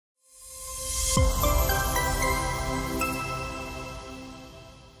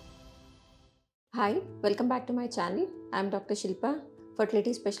Hi, welcome back to my channel. I am Dr. Shilpa,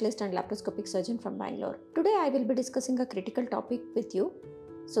 fertility specialist and laparoscopic surgeon from Bangalore. Today I will be discussing a critical topic with you.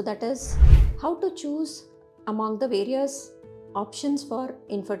 So that is how to choose among the various options for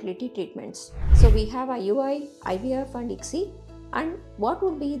infertility treatments. So we have IUI, IVF and ICSI, and what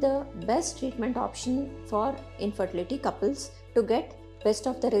would be the best treatment option for infertility couples to get best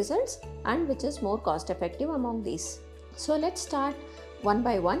of the results and which is more cost effective among these. So let's start one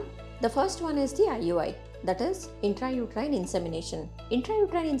by one. The first one is the IUI, that is intrauterine insemination.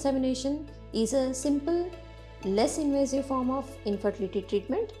 Intrauterine insemination is a simple, less invasive form of infertility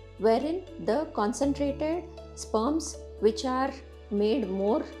treatment wherein the concentrated sperms which are made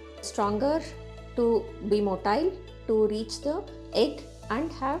more stronger to be motile to reach the egg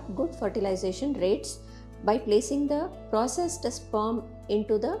and have good fertilization rates by placing the processed sperm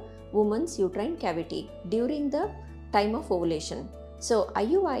into the woman's uterine cavity during the time of ovulation. So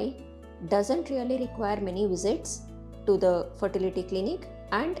IUI doesn't really require many visits to the fertility clinic,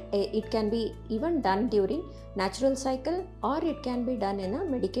 and it can be even done during natural cycle or it can be done in a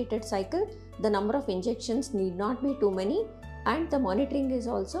medicated cycle. The number of injections need not be too many and the monitoring is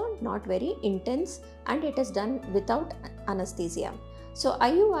also not very intense and it is done without anesthesia. So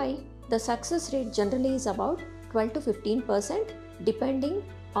IUI, the success rate generally is about 12 to 15% depending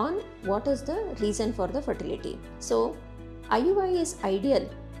on what is the reason for the fertility. So IUI is ideal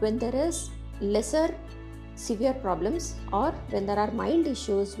when there is lesser severe problems or when there are mild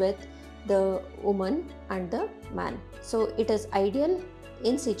issues with the woman and the man. So it is ideal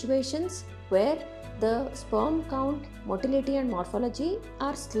in situations where the sperm count, motility and morphology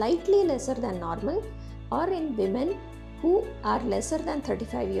are slightly lesser than normal, or in women who are lesser than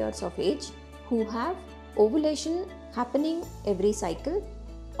 35 years of age, who have ovulation happening every cycle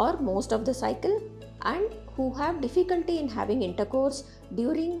or most of the cycle, and who have difficulty in having intercourse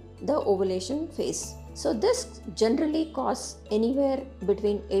during the ovulation phase. So this generally costs anywhere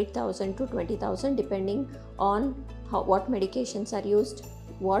between 8,000 to 20,000 depending on what medications are used,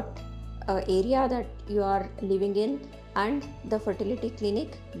 what area that you are living in, and the fertility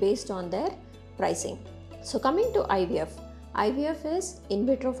clinic based on their pricing. So coming to IVF. IVF is in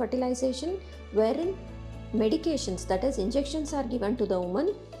vitro fertilization wherein medications, that is injections, are given to the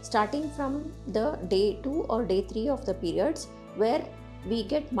woman starting from the day 2 or day 3 of the periods, where we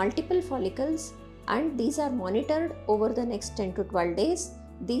get multiple follicles and these are monitored over the next 10 to 12 days.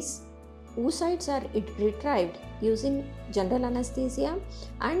 These oocytes are retrieved using general anesthesia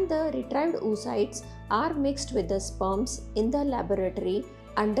and the retrieved oocytes are mixed with the sperms in the laboratory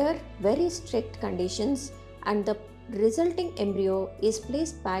under very strict conditions, and the resulting embryo is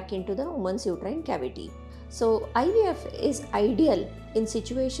placed back into the woman's uterine cavity. So IVF is ideal in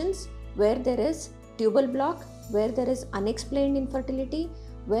situations where there is tubal block, where there is unexplained infertility,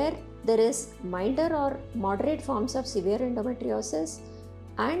 where there is milder or moderate forms of severe endometriosis,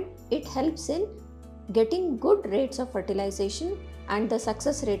 and it helps in getting good rates of fertilization, and the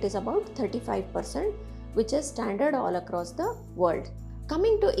success rate is about 35%, which is standard all across the world.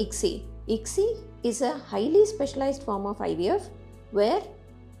 Coming to ICSI. ICSI is a highly specialized form of IVF where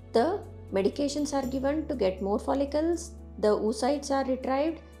the medications are given to get more follicles, the oocytes are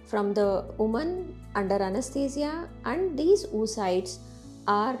retrieved from the woman under anesthesia, and these oocytes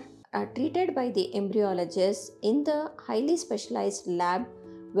are treated by the embryologist in the highly specialized lab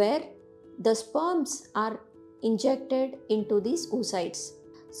where the sperms are injected into these oocytes.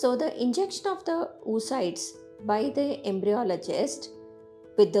 So the injection of the oocytes by the embryologist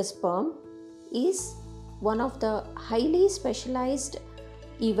with the sperm is one of the highly specialized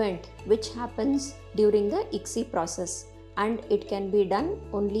event which happens during the ICSI process, and it can be done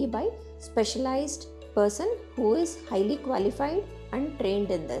only by specialized person who is highly qualified and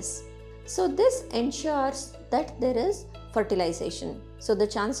trained in this. So this ensures that there is fertilization. So the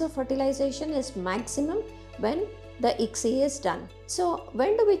chance of fertilization is maximum when the ICSI is done. So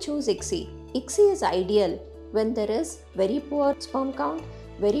when do we choose ICSI? ICSI is ideal when there is very poor sperm count,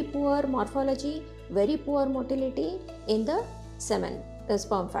 very poor morphology, very poor motility in the semen, the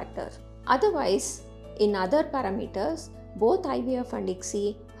sperm factor. Otherwise, in other parameters, both IVF and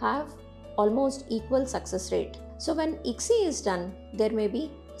ICSI have almost equal success rate. So when ICSI is done, there may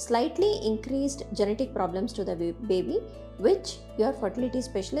be slightly increased genetic problems to the baby, which your fertility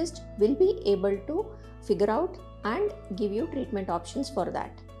specialist will be able to figure out and give you treatment options for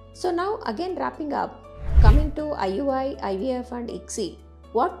that. So now again wrapping up, coming to IUI, IVF and ICSI,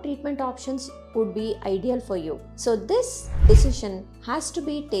 what treatment options would be ideal for you? So this decision has to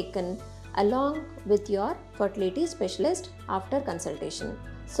be taken along with your fertility specialist after consultation.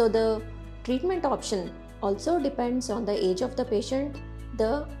 So the treatment option also depends on the age of the patient,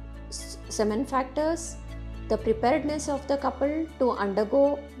 the semen factors, the preparedness of the couple to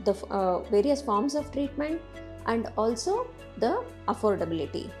undergo the various forms of treatment, and also the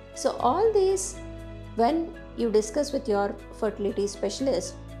affordability. So all these, when you discuss with your fertility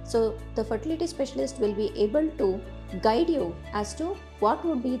specialist, so the fertility specialist will be able to guide you as to what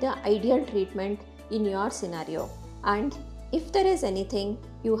would be the ideal treatment in your scenario. And if there is anything,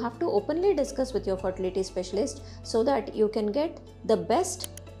 you have to openly discuss with your fertility specialist so that you can get the best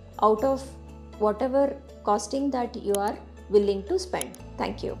out of whatever costing that you are willing to spend.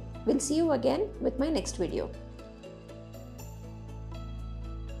 Thank you. We'll see you again with my next video.